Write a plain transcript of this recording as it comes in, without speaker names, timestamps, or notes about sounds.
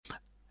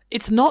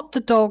It's not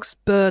the dog's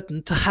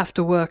burden to have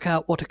to work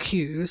out what to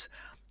cues.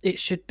 It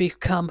should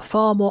become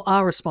far more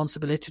our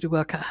responsibility to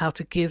work out how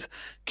to give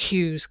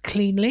cues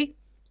cleanly,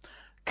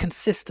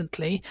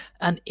 consistently,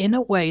 and in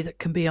a way that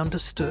can be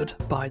understood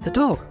by the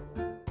dog.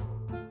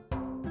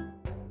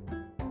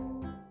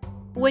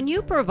 When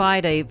you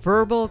provide a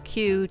verbal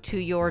cue to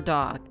your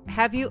dog,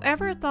 have you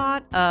ever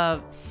thought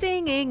of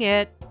singing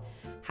it?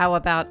 How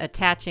about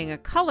attaching a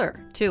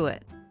color to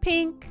it?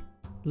 Pink,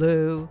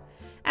 blue,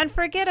 and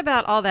forget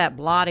about all that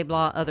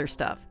blah-de-blah other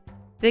stuff.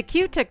 The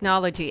Cue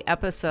Technology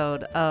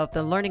episode of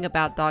the Learning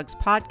About Dogs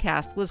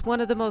podcast was one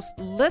of the most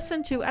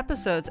listened to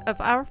episodes of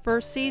our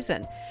first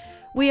season.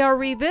 We are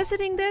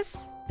revisiting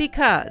this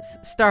because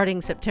starting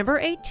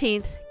September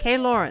 18th, Kay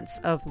Lawrence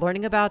of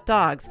Learning About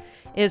Dogs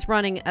is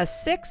running a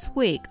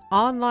 6-week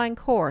online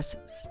course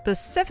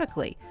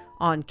specifically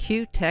on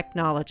cue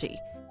technology.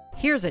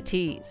 Here's a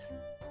tease.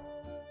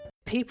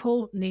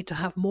 People need to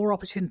have more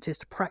opportunities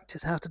to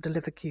practice how to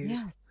deliver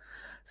cues. Yeah.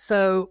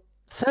 So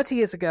 30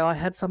 years ago, I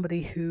had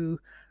somebody who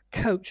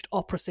coached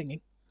opera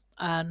singing,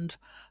 and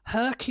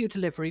her cue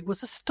delivery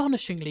was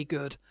astonishingly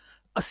good,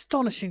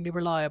 astonishingly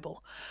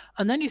reliable.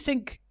 And then you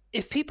think,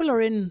 if people are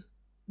in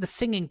the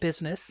singing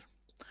business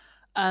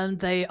and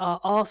they are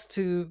asked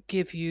to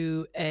give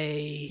you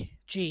a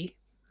G,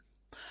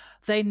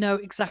 they know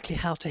exactly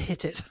how to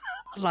hit it.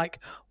 Like,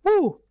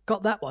 woo,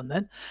 got that one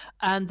then.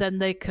 And then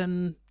they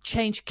can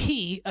change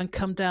key and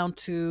come down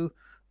to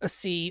a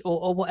C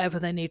or whatever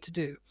they need to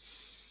do.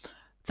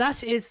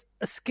 That is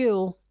a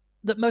skill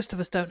that most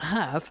of us don't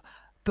have,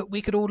 but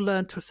we could all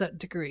learn to a certain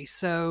degree.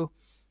 So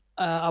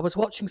I was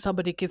watching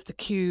somebody give the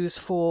cues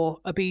for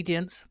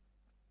obedience: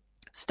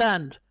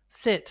 stand,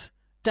 sit,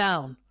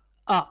 down,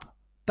 up,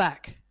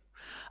 back.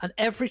 And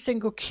every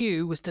single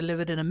cue was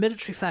delivered in a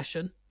military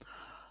fashion,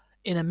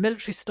 in a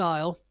military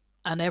style,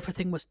 and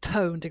everything was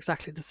toned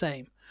exactly the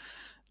same.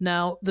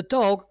 Now, the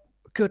dog,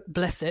 good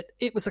bless it,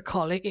 it was a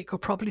collie. It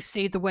could probably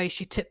see the way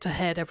she tipped her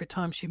head every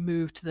time she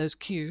moved to those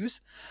cues.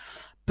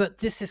 But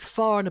this is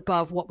far and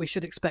above what we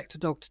should expect a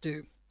dog to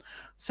do.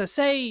 So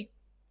say,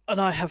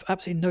 and I have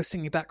absolutely no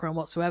singing background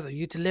whatsoever,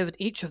 you delivered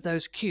each of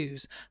those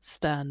cues: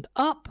 stand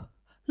up,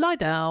 lie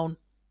down,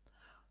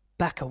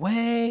 back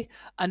away,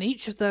 and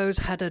each of those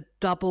had a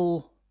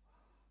double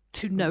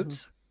 2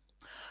 notes,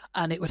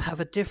 and it would have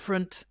a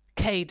different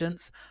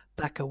cadence.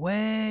 Back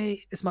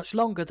away is much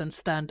longer than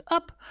stand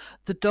up.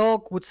 The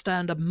dog would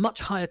stand a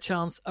much higher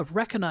chance of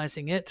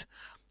recognizing it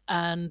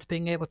and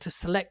being able to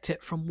select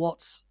it from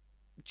what's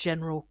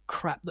general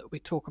crap that we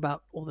talk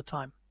about all the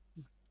time.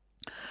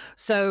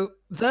 So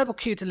verbal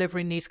cue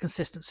delivery needs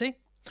consistency.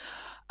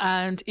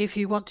 And if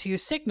you want to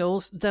use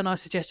signals, then I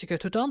suggest you go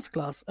to a dance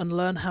class and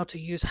learn how to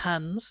use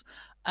hands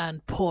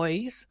and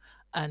poise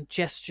and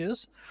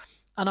gestures.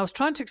 And I was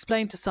trying to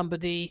explain to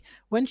somebody,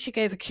 when she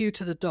gave a cue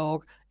to the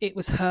dog, it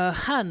was her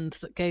hand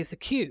that gave the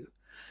cue.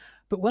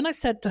 But when I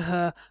said to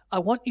her, I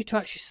want you to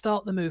actually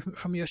start the movement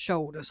from your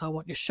shoulder. So I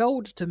want your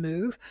shoulder to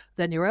move,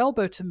 then your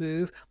elbow to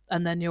move,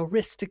 and then your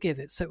wrist to give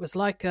it. So it was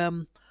like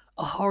a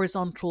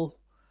horizontal,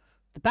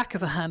 the back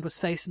of her hand was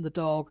facing the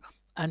dog,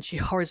 and she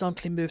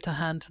horizontally moved her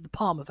hand to the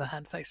palm of her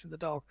hand facing the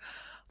dog.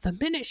 The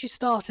minute she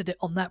started it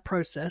on that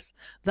process,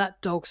 that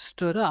dog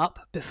stood up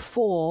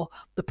before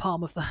the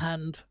palm of the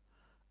hand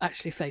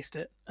actually faced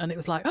it. And it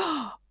was like,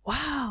 oh,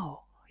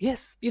 wow,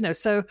 yes.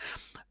 So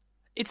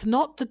it's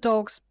not the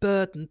dog's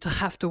burden to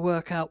have to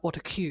work out what to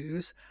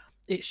cues.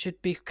 It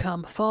should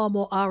become far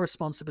more our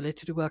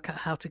responsibility to work out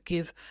how to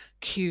give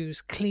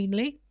cues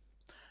cleanly,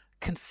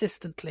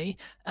 consistently,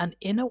 and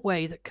in a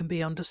way that can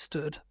be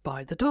understood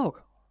by the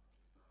dog.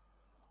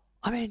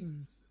 I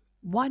mean,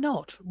 why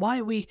not?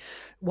 Why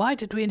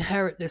did we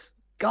inherit this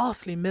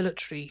ghastly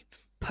military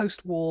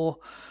post-war,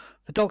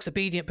 the dog's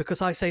obedient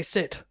because I say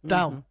sit,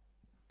 down?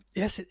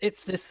 Yes,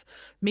 it's this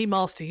me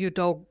master, you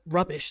dog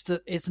rubbish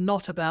that is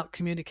not about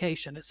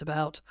communication. It's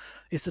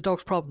the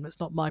dog's problem. It's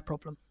not my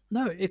problem.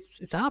 No,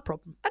 it's our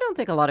problem. I don't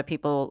think a lot of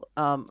people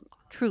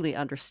truly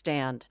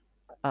understand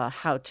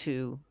how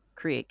to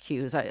create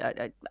cues.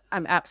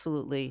 I'm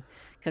absolutely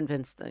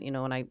convinced that,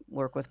 when I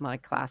work with my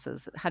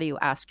classes, how do you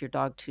ask your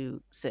dog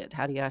to sit?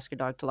 How do you ask your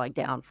dog to lie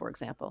down, for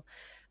example?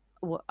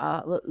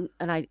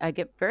 And I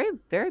get very,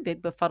 very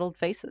big befuddled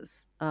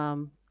faces.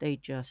 They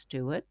just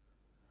do it.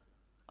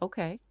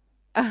 Okay.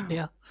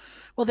 Yeah.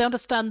 Well, they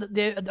understand that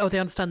they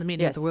understand the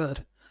meaning of the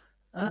word.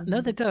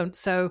 No, they don't.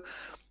 So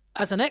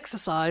as an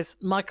exercise,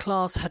 my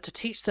class had to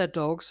teach their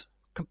dogs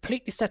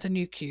completely set of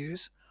new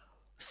cues,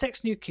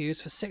 6 new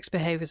cues for 6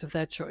 behaviors of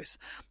their choice.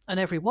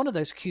 And every one of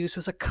those cues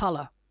was a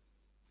color: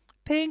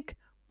 pink,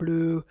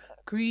 blue,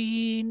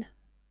 green,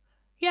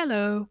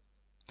 yellow.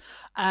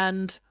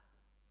 And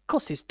of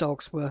course, these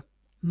dogs were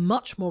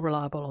much more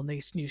reliable on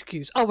these new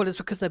cues. Oh, well, it's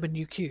because they were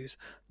new cues.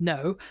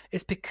 No,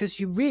 it's because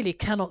you really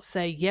cannot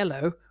say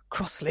yellow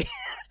crossly.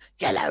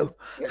 Yellow.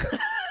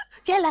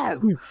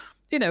 Yellow.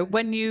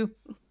 When you...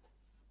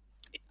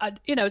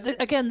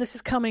 again, this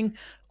is coming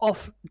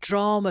off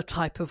drama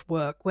type of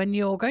work. When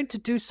you're going to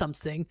do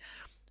something,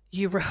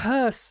 you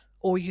rehearse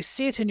or you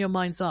see it in your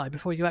mind's eye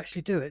before you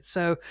actually do it.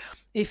 So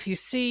if you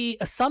see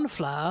a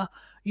sunflower,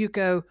 you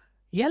go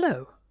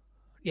yellow.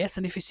 Yes.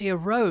 And if you see a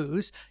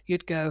rose,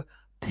 you'd go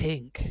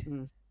pink.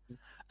 Mm.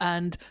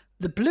 And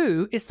the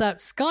blue, is that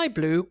sky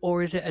blue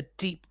or is it a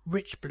deep,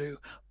 rich blue?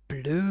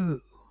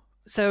 Blue.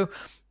 So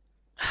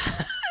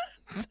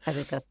I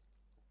think that's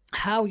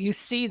how you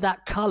see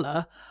that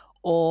color,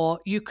 or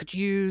you could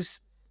use,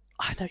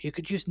 you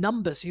could use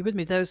numbers. Are you with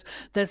me? There's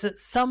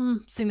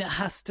something that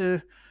has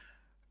to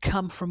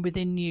come from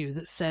within you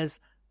that says,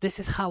 this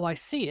is how I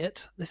see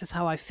it, this is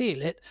how I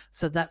feel it,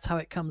 so that's how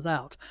it comes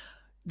out.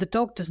 The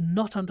dog does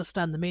not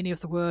understand the meaning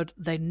of the word.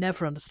 They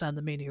never understand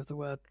the meaning of the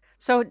word.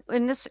 So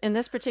in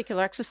this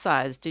particular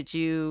exercise,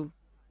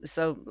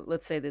 so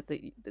let's say that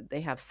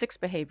they have 6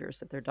 behaviors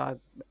that their dog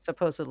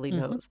supposedly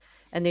knows,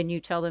 and then you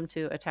tell them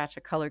to attach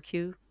a color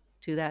cue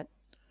to that.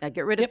 Now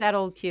get rid of that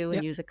old cue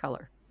and use a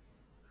color.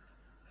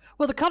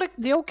 Well,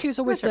 the old cue is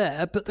always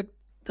there, but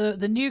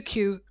the new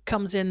cue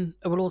comes in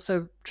and will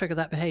also trigger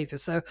that behavior.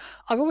 So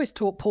I've always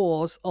taught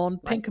pause on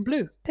pink and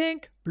blue.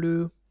 Pink,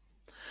 blue.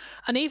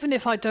 And even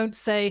if I don't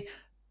say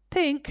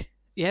pink,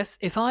 yes,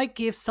 if I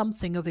give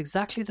something of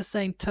exactly the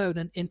same tone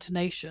and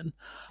intonation,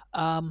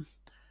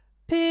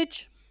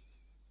 pidge,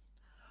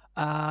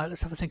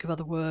 let's have a think of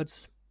other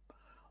words,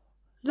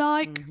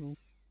 like,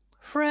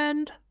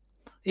 friend.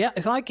 Yeah,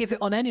 if I give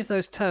it on any of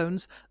those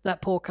tones,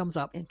 that paw comes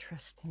up.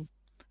 Interesting.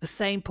 The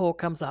same paw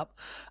comes up.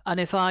 And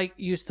if I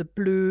use the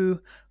blue,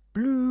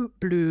 blue,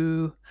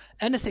 blue,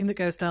 anything that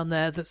goes down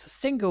there that's a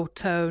single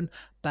tone,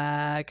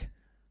 bag,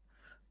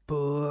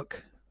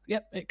 book,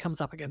 yep, it comes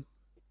up again.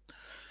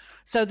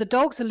 So the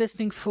dogs are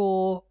listening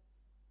for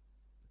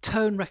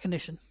tone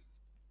recognition.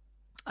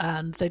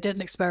 And they did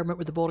an experiment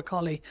with the Border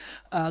Collie.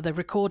 They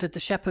recorded the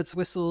shepherd's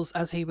whistles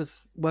as he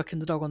was working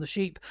the dog on the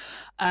sheep.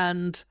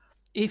 And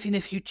even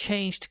if you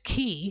changed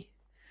key,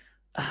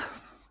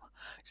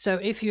 so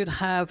if you'd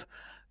have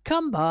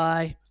come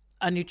by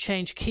and you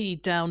change key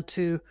down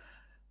to,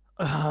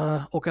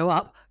 or go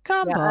up,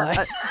 come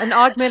by. An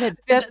augmented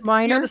fifth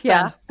minor. You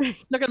understand?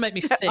 Not going to make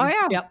me sing. Oh,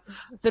 yeah. Yep.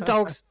 The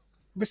dogs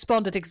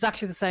responded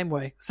exactly the same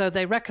way. So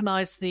they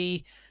recognized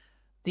the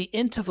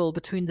interval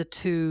between the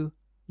two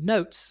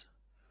notes.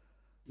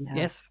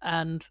 Yes.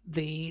 And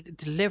the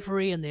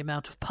delivery and the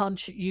amount of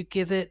punch you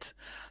give it.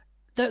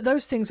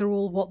 Those things are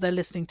all what they're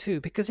listening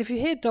to. Because if you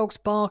hear dogs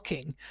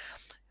barking,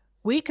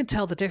 we can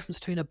tell the difference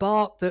between a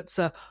bark that's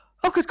oh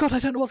good God, I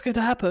don't know what's going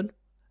to happen,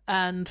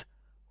 and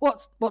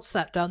what's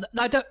that down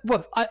there?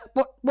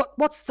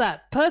 What's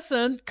that?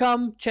 Person,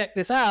 come check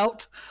this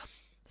out.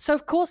 So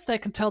of course they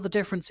can tell the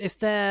difference if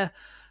their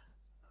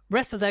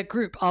rest of their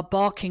group are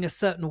barking a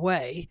certain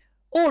way.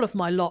 All of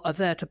my lot are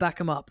there to back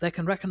them up. They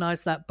can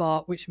recognize that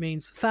bark, which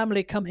means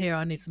family, come here,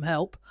 I need some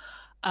help.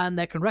 And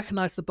they can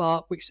recognize the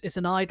bark, which is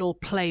an idle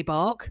play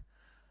bark.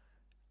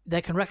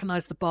 They can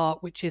recognize the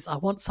bark, which is, I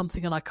want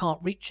something and I can't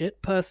reach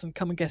it. Person,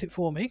 come and get it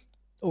for me.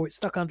 Or it's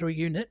stuck under a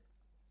unit.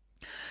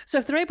 So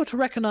if they're able to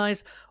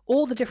recognize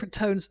all the different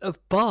tones of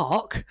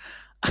bark,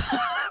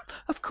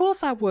 of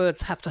course our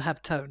words have to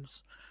have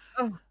tones.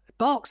 Oh.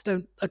 Barks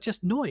are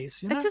just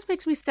noise. You know? It just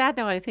makes me sad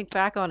now when I think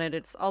back on it.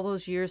 It's all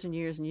those years and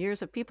years and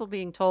years of people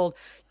being told,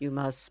 you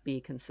must be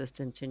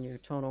consistent in your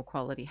tonal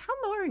quality. How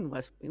boring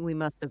we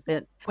must have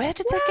been. Where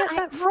did they get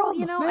that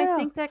from? I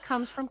think that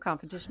comes from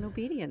competition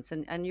obedience.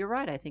 And you're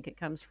right. I think it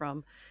comes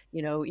from,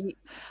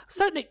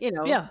 certainly,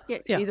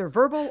 either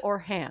verbal or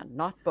hand,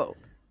 not both.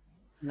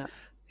 No.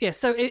 Yeah,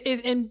 so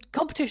in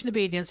competition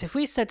obedience, if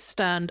we said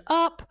stand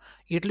up,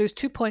 you'd lose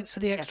 2 points for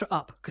the extra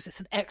up because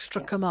it's an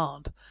extra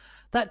command.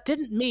 That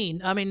didn't mean,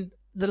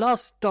 the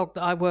last dog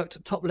that I worked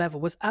at top level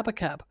was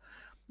Abacab.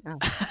 Oh.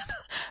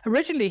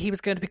 Originally, he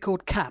was going to be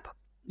called Cab.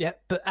 Yeah,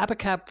 but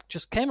Abacab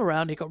just came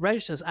around. He got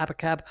registered as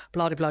Abacab,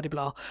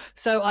 blah-de-blah-de-blah.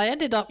 So I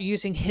ended up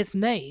using his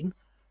name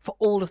for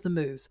all of the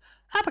moves.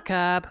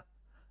 Abacab,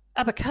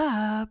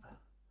 Abacab,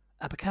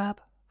 Abacab.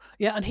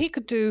 Yeah, and he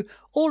could do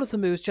all of the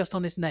moves just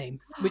on his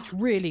name, which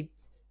really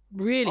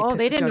pissed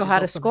they didn't know how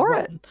to score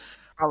it.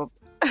 Probably.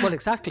 Well,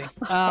 exactly.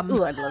 I'd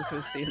love to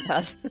have seen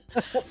that.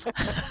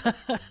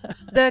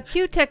 The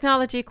Cue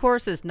Technology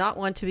course is not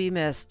one to be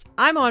missed.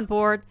 I'm on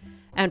board.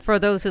 And for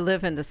those who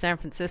live in the San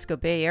Francisco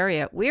Bay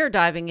Area, we are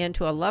diving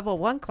into a level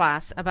 1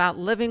 class about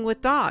living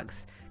with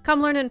dogs.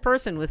 Come learn in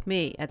person with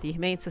me at the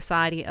Humane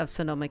Society of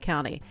Sonoma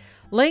County.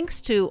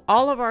 Links to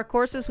all of our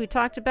courses we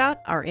talked about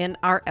are in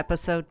our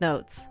episode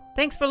notes.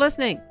 Thanks for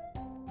listening.